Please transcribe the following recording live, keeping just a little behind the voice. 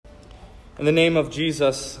In the name of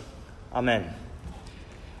Jesus, Amen.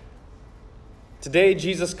 Today,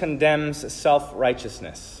 Jesus condemns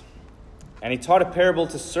self-righteousness. And he taught a parable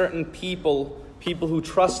to certain people who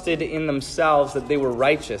trusted in themselves that they were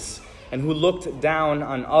righteous, and who looked down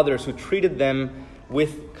on others, who treated them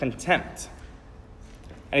with contempt.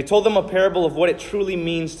 And he told them a parable of what it truly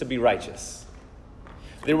means to be righteous.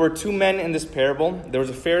 There were two men in this parable. There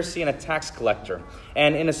was a Pharisee and a tax collector.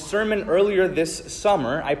 And in a sermon earlier this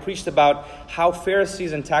summer, I preached about how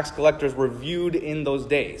Pharisees and tax collectors were viewed in those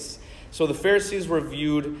days. So the Pharisees were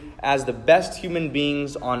viewed as the best human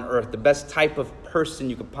beings on earth, the best type of person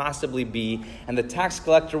you could possibly be. And the tax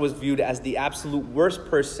collector was viewed as the absolute worst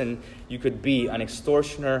person you could be, an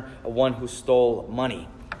extortioner, one who stole money.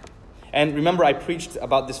 And remember, I preached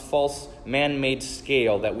about this false man-made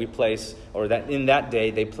scale that we place, or that in that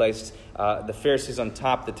day they placed the Pharisees on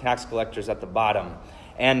top, the tax collectors at the bottom.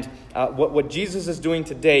 And what Jesus is doing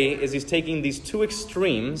today is he's taking these two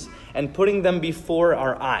extremes and putting them before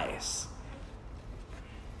our eyes.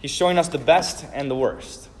 He's showing us the best and the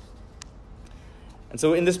worst. And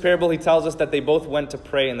so in this parable, he tells us that they both went to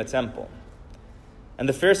pray in the temple. And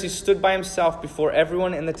the Pharisee stood by himself before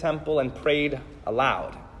everyone in the temple and prayed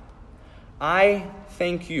aloud. I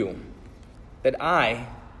thank you that I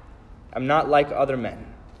am not like other men,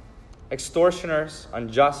 extortioners,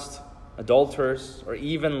 unjust, adulterers, or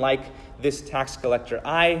even like this tax collector.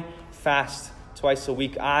 I fast twice a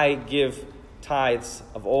week. I give tithes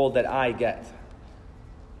of all that I get.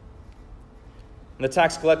 And the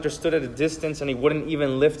tax collector stood at a distance, and he wouldn't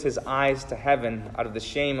even lift his eyes to heaven out of the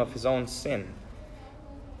shame of his own sin.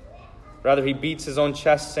 Rather, he beats his own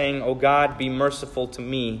chest, saying, "O God, be merciful to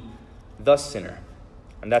me, the sinner."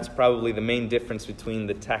 And that's probably the main difference between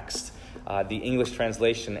the text, the English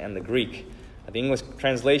translation, and the Greek. The English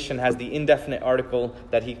translation has the indefinite article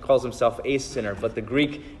that he calls himself a sinner, but the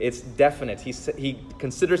Greek, it's definite. He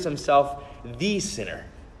considers himself the sinner,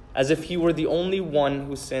 as if he were the only one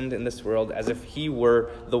who sinned in this world, as if he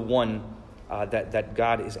were the one that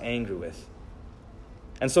God is angry with.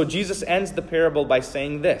 And so Jesus ends the parable by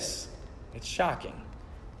saying this. It's shocking.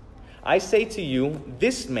 I say to you,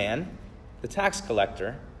 this man, the tax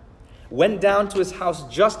collector, went down to his house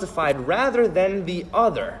justified rather than the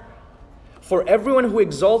other. For everyone who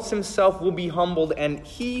exalts himself will be humbled, and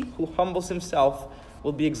he who humbles himself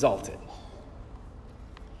will be exalted.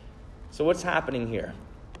 So what's happening here?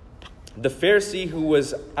 The Pharisee, who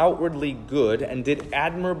was outwardly good and did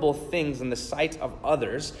admirable things in the sight of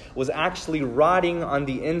others, was actually rotting on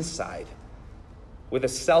the inside with a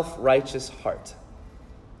self-righteous heart.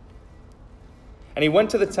 And he went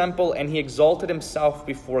to the temple and he exalted himself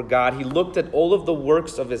before God. He looked at all of the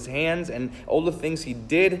works of his hands and all the things he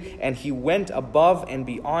did, and he went above and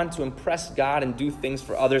beyond to impress God and do things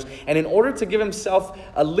for others. And in order to give himself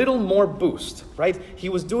a little more boost, right? He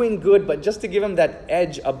was doing good, but just to give him that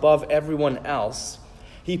edge above everyone else,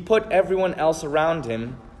 he put everyone else around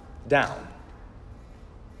him down.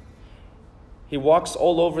 He walks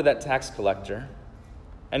all over that tax collector,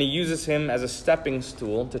 and he uses him as a stepping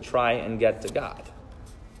stool to try and get to God.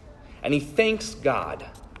 And he thanks God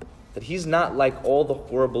that he's not like all the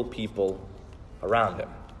horrible people around him.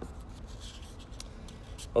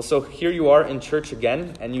 Well, so here you are in church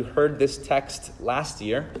again, and you heard this text last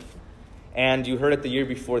year, and you heard it the year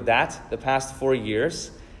before that, the past 4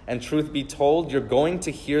 years. And truth be told, you're going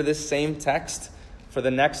to hear this same text for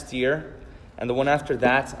the next year and the one after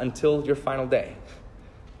that until your final day.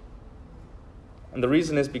 And the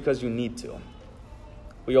reason is because you need to.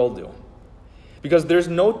 We all do. Because there's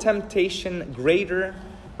no temptation greater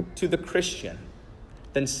to the Christian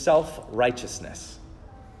than self-righteousness.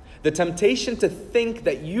 The temptation to think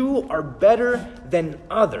that you are better than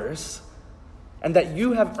others and that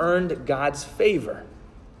you have earned God's favor.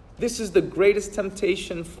 This is the greatest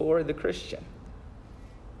temptation for the Christian.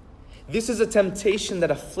 This is a temptation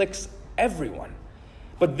that afflicts everyone.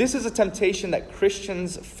 But this is a temptation that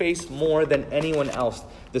Christians face more than anyone else.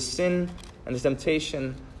 The sin and the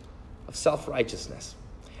temptation of self-righteousness.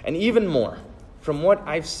 And even more, from what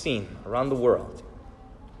I've seen around the world,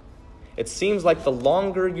 it seems like the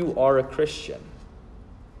longer you are a Christian,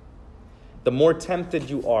 the more tempted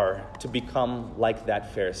you are to become like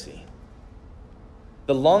that Pharisee.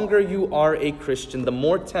 The longer you are a Christian, the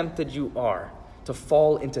more tempted you are to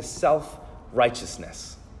fall into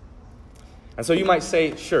self-righteousness. And so you might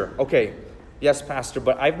say, sure, okay, yes, Pastor,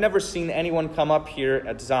 but I've never seen anyone come up here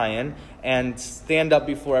at Zion and stand up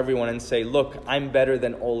before everyone and say, look, I'm better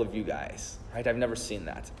than all of you guys, right? I've never seen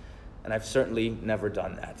that. And I've certainly never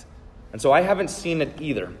done that. And so I haven't seen it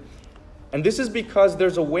either. And this is because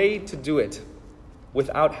there's a way to do it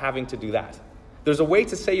without having to do that. There's a way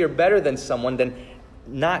to say you're better than someone than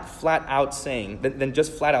just flat out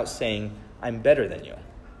saying, I'm better than you.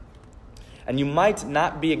 And you might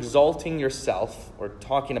not be exalting yourself or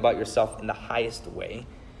talking about yourself in the highest way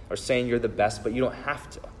or saying you're the best, but you don't have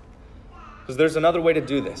to. Because there's another way to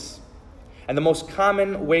do this. And the most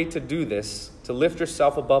common way to do this, to lift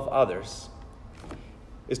yourself above others,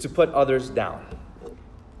 is to put others down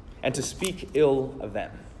and to speak ill of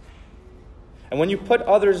them. And when you put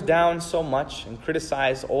others down so much and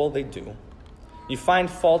criticize all they do, you find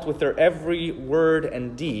fault with their every word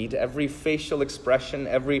and deed, every facial expression,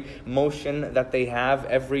 every motion that they have,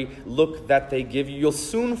 every look that they give you. You'll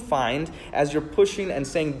soon find, as you're pushing and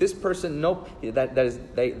saying, this person, nope,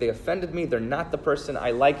 they offended me, they're not the person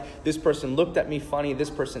I like, this person looked at me funny, this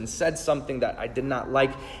person said something that I did not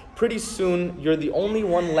like, pretty soon you're the only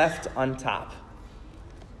one left on top.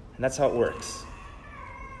 And that's how it works.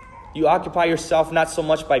 You occupy yourself not so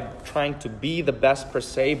much by trying to be the best per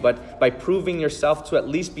se, but by proving yourself to at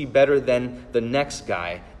least be better than the next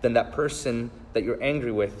guy, than that person that you're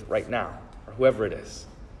angry with right now, or whoever it is.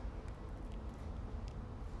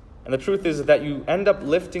 And the truth is that you end up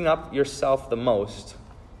lifting up yourself the most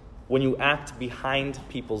when you act behind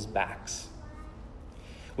people's backs.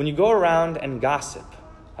 When you go around and gossip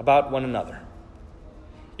about one another,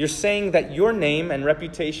 you're saying that your name and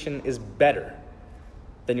reputation is better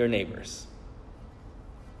than your neighbors.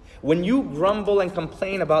 When you grumble and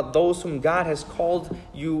complain about those whom God has called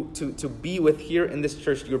you to be with here in this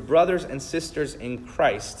church, your brothers and sisters in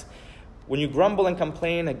Christ, when you grumble and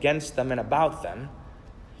complain against them and about them,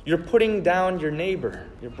 you're putting down your neighbor,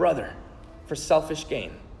 your brother, for selfish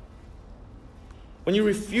gain. When you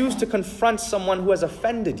refuse to confront someone who has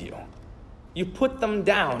offended you, you put them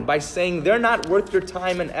down by saying they're not worth your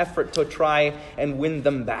time and effort to try and win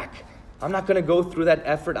them back. I'm not going to go through that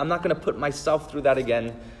effort. I'm not going to put myself through that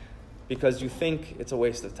again because you think it's a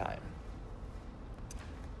waste of time.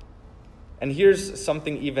 And here's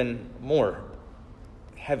something even more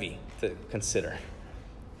heavy to consider.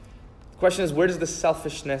 The question is, where does this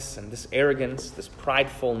selfishness and this arrogance, this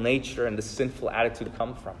prideful nature and this sinful attitude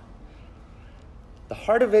come from? The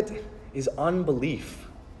heart of it is unbelief.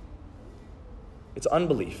 It's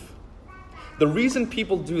unbelief. The reason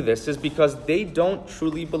people do this is because they don't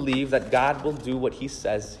truly believe that God will do what he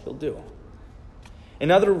says he'll do.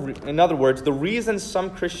 In other words, the reason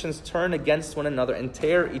some Christians turn against one another and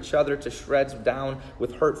tear each other to shreds down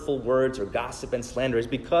with hurtful words or gossip and slander is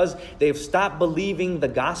because they've stopped believing the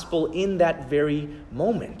gospel in that very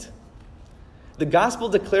moment. The gospel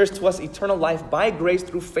declares to us eternal life by grace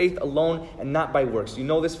through faith alone and not by works. You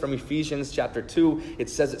know this from Ephesians chapter 2. It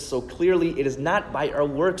says it so clearly. It is not by our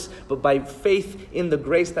works, but by faith in the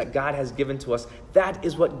grace that God has given to us. That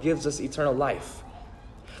is what gives us eternal life.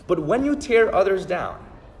 But when you tear others down,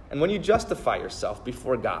 and when you justify yourself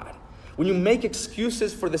before God, when you make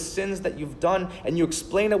excuses for the sins that you've done and you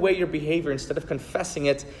explain away your behavior instead of confessing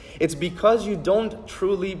it, it's because you don't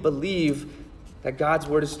truly believe that God's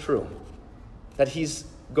word is true. That he's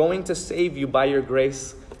going to save you by your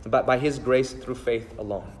grace, by his grace through faith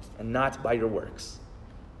alone, and not by your works.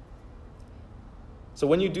 So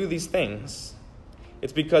when you do these things,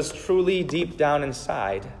 it's because truly deep down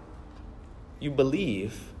inside, you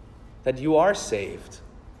believe that you are saved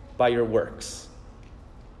by your works.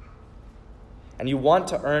 And you want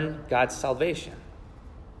to earn God's salvation.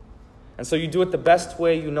 And so you do it the best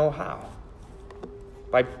way you know how,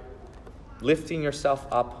 by lifting yourself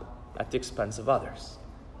up at the expense of others.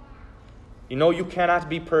 You know you cannot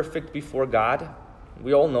be perfect before God.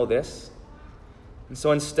 We all know this. And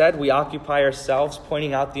so instead we occupy ourselves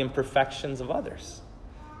pointing out the imperfections of others.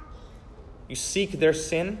 You seek their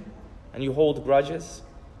sin and you hold grudges.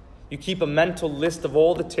 You keep a mental list of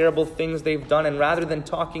all the terrible things they've done, and rather than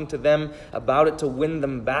talking to them about it to win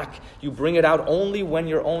them back, you bring it out only when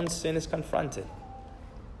your own sin is confronted.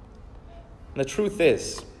 And the truth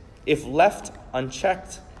is, if left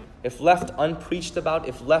unchecked, if left unpreached about,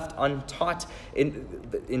 if left untaught,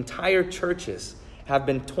 entire churches have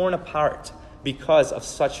been torn apart because of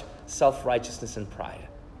such self-righteousness and pride.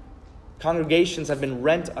 Congregations have been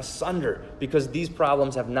rent asunder because these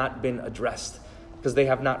problems have not been addressed, because they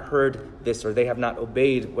have not heard this or they have not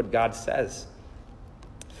obeyed what God says.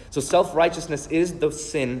 So self-righteousness is the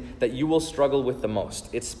sin that you will struggle with the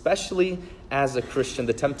most. Especially as a Christian,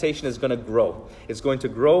 the temptation is going to grow. It's going to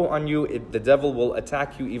grow on you. The devil will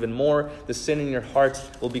attack you even more. The sin in your heart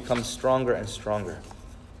will become stronger and stronger.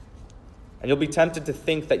 And you'll be tempted to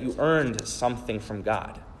think that you earned something from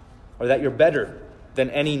God, or that you're better than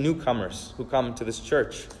any newcomers who come to this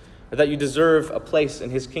church, or that you deserve a place in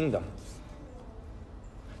his kingdom.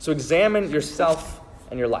 So examine yourself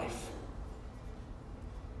and your life.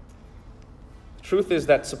 truth is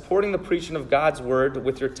that supporting the preaching of God's word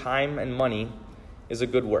with your time and money is a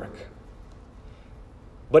good work.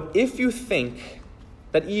 But if you think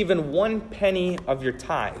that even 1 penny of your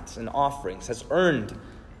tithes and offerings has earned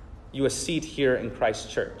you a seat here in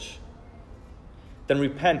Christ's church, then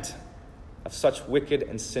repent of such wicked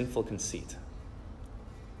and sinful conceit.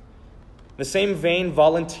 In the same vein,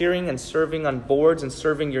 volunteering and serving on boards and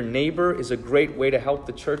serving your neighbor is a great way to help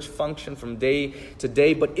the church function from day to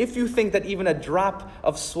day. But if you think that even a drop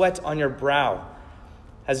of sweat on your brow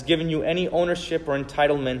has given you any ownership or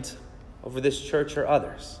entitlement over this church or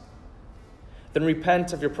others, then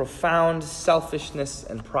repent of your profound selfishness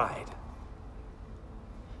and pride.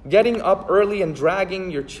 Getting up early and dragging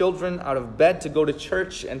your children out of bed to go to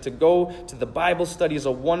church and to go to the Bible study is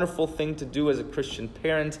a wonderful thing to do as a Christian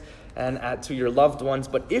parent and to your loved ones.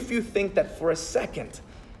 But if you think that for a second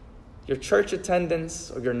your church attendance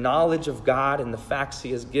or your knowledge of God and the facts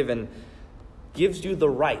He has given gives you the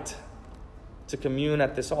right to commune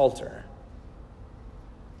at this altar,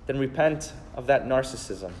 then repent of that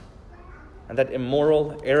narcissism and that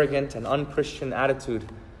immoral, arrogant, and unchristian attitude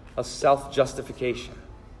of self-justification.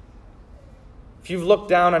 If you've looked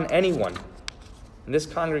down on anyone in this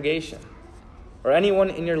congregation or anyone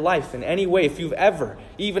in your life in any way, if you've ever,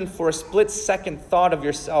 even for a split second, thought of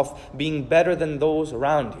yourself being better than those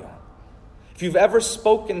around you, if you've ever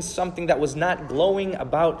spoken something that was not glowing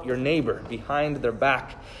about your neighbor behind their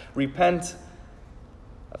back, repent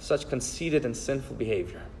of such conceited and sinful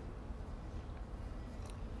behavior.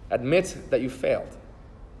 Admit that you failed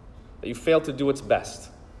to do what's best.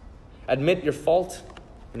 Admit your fault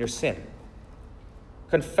and your sin.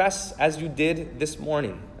 Confess, as you did this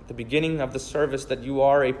morning at the beginning of the service, that you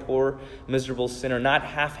are a poor, miserable sinner, not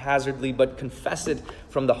haphazardly, but confess it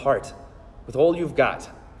from the heart with all you've got.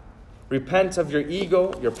 Repent of your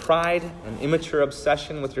ego, your pride, and immature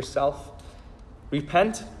obsession with yourself.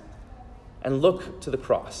 Repent and look to the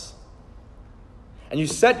cross. And you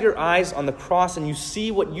set your eyes on the cross and you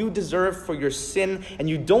see what you deserve for your sin, and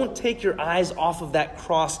you don't take your eyes off of that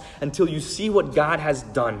cross until you see what God has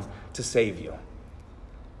done to save you.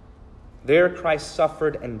 There Christ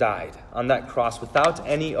suffered and died on that cross without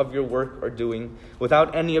any of your work or doing,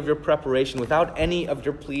 without any of your preparation, without any of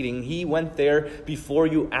your pleading. He went there before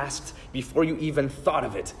you asked, before you even thought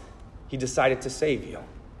of it. He decided to save you.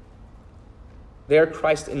 There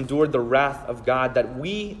Christ endured the wrath of God that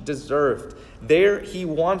we deserved. There He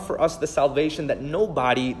won for us the salvation that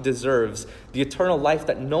nobody deserves, the eternal life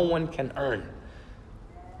that no one can earn.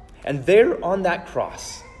 And there on that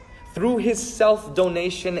cross, through His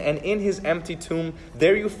self-donation and in His empty tomb,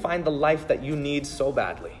 there you find the life that you need so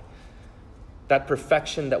badly, that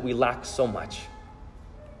perfection that we lack so much.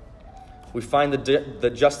 We find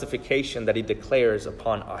the justification that He declares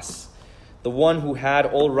upon us. The one who had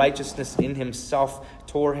all righteousness in Himself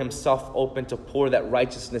tore Himself open to pour that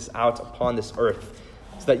righteousness out upon this earth,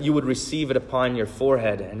 so that you would receive it upon your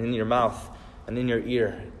forehead and in your mouth and in your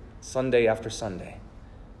ear, Sunday after Sunday.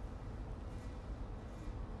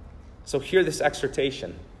 So hear this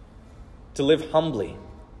exhortation to live humbly.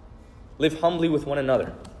 Live humbly with one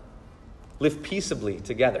another. Live peaceably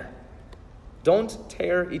together. Don't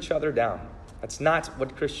tear each other down. That's not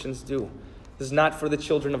what Christians do. This is not for the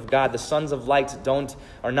children of God. The sons of light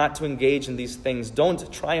are not to engage in these things.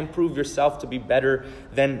 Don't try and prove yourself to be better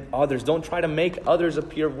than others. Don't try to make others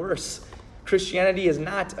appear worse. Christianity is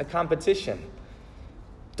not a competition.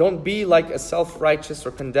 Don't be like a self-righteous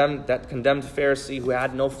or condemned Pharisee who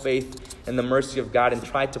had no faith in the mercy of God and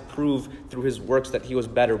tried to prove through his works that he was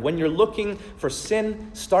better. When you're looking for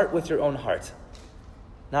sin, start with your own heart,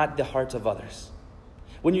 not the heart of others.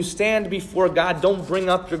 When you stand before God, don't bring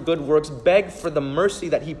up your good works. Beg for the mercy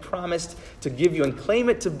that He promised to give you and claim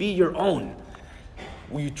it to be your own.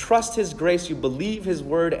 You trust His grace, you believe His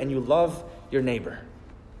word, and you love your neighbor.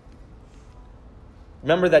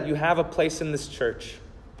 Remember that you have a place in this church,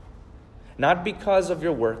 not because of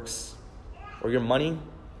your works or your money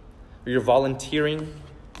or your volunteering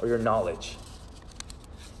or your knowledge.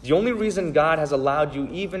 The only reason God has allowed you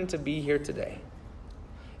even to be here today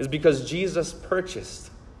is because Jesus purchased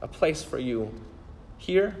a place for you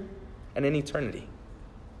here and in eternity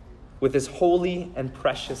with His holy and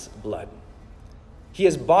precious blood. He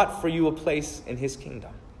has bought for you a place in His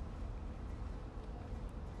kingdom.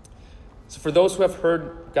 So for those who have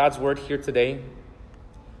heard God's word here today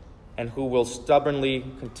and who will stubbornly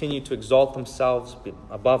continue to exalt themselves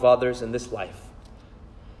above others in this life,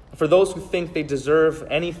 for those who think they deserve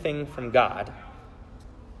anything from God,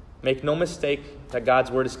 make no mistake that God's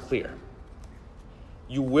word is clear.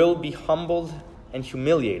 You will be humbled and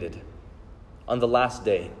humiliated on the last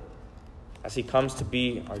day. as he comes to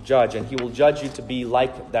be our judge, and he will judge you to be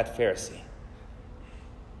like that Pharisee.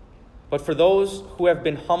 But for those who have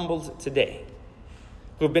been humbled today,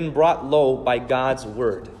 who have been brought low by God's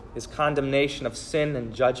word, his condemnation of sin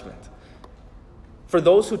and judgment, for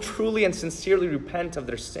those who truly and sincerely repent of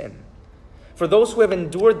their sin, for those who have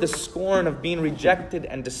endured the scorn of being rejected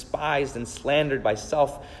and despised and slandered by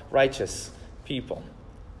self-righteous people,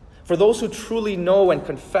 for those who truly know and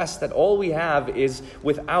confess that all we have is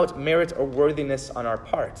without merit or worthiness on our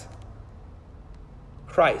part,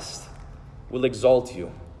 Christ will exalt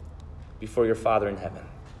you before your Father in heaven.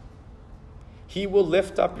 He will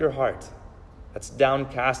lift up your heart that's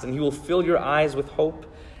downcast, and he will fill your eyes with hope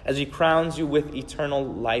as he crowns you with eternal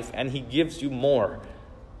life, and he gives you more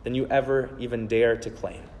than you ever even dare to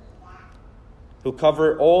claim. He'll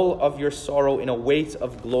cover all of your sorrow in a weight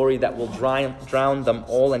of glory that will drown them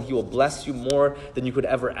all, and he will bless you more than you could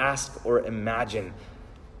ever ask or imagine.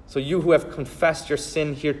 So you who have confessed your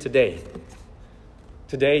sin here today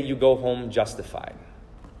you go home justified.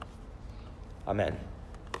 Amen.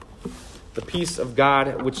 The peace of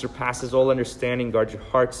God, which surpasses all understanding, guard your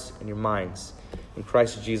hearts and your minds. In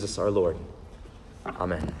Christ Jesus our Lord.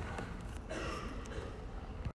 Amen.